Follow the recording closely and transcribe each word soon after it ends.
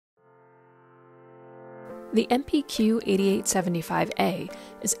The MPQ8875A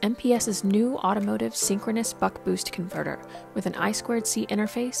is MPS's new automotive synchronous buck-boost converter with an I2C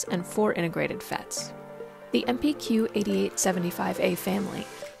interface and 4 integrated FETs. The MPQ8875A family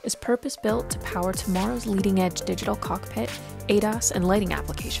is purpose-built to power tomorrow's leading-edge digital cockpit, ADAS, and lighting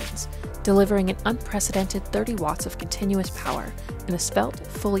applications, delivering an unprecedented 30 watts of continuous power in a svelte,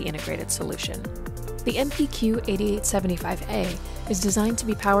 fully integrated solution. The MPQ8875A is designed to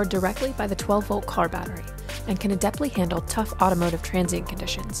be powered directly by the 12-volt car battery and can adeptly handle tough automotive transient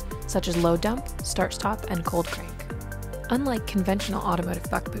conditions such as low dump, start-stop, and cold crank. Unlike conventional automotive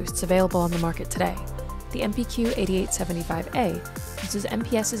buck boosts available on the market today, the MPQ8875A uses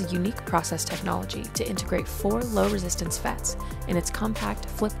MPS's unique process technology to integrate 4 low-resistance FETs in its compact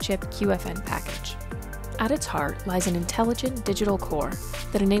flip-chip QFN package. At its heart lies an intelligent digital core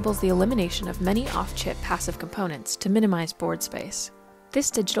that enables the elimination of many off-chip passive components to minimize board space. This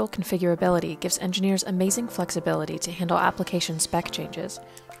digital configurability gives engineers amazing flexibility to handle application spec changes,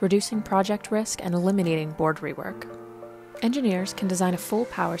 reducing project risk and eliminating board rework. Engineers can design a full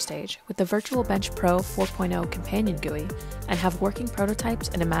power stage with the Virtual Bench Pro 4.0 companion GUI and have working prototypes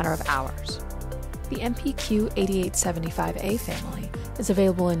in a matter of hours. The MPQ8875A family is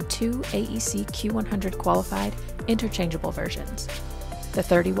available in 2 AEC Q100 qualified interchangeable versions, the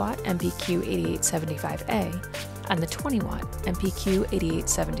 30-watt MPQ8875A and the 20-watt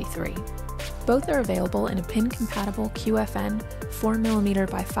MPQ8873. Both are available in a pin-compatible QFN 4mm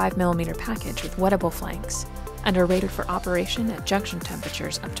by 5mm package with wettable flanks and are rated for operation at junction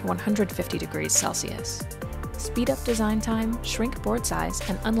temperatures up to 150 degrees Celsius. Speed up design time, shrink board size,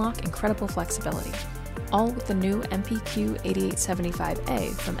 and unlock incredible flexibility, all with the new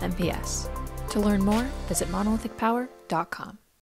MPQ8875A from MPS. To learn more, visit monolithicpower.com.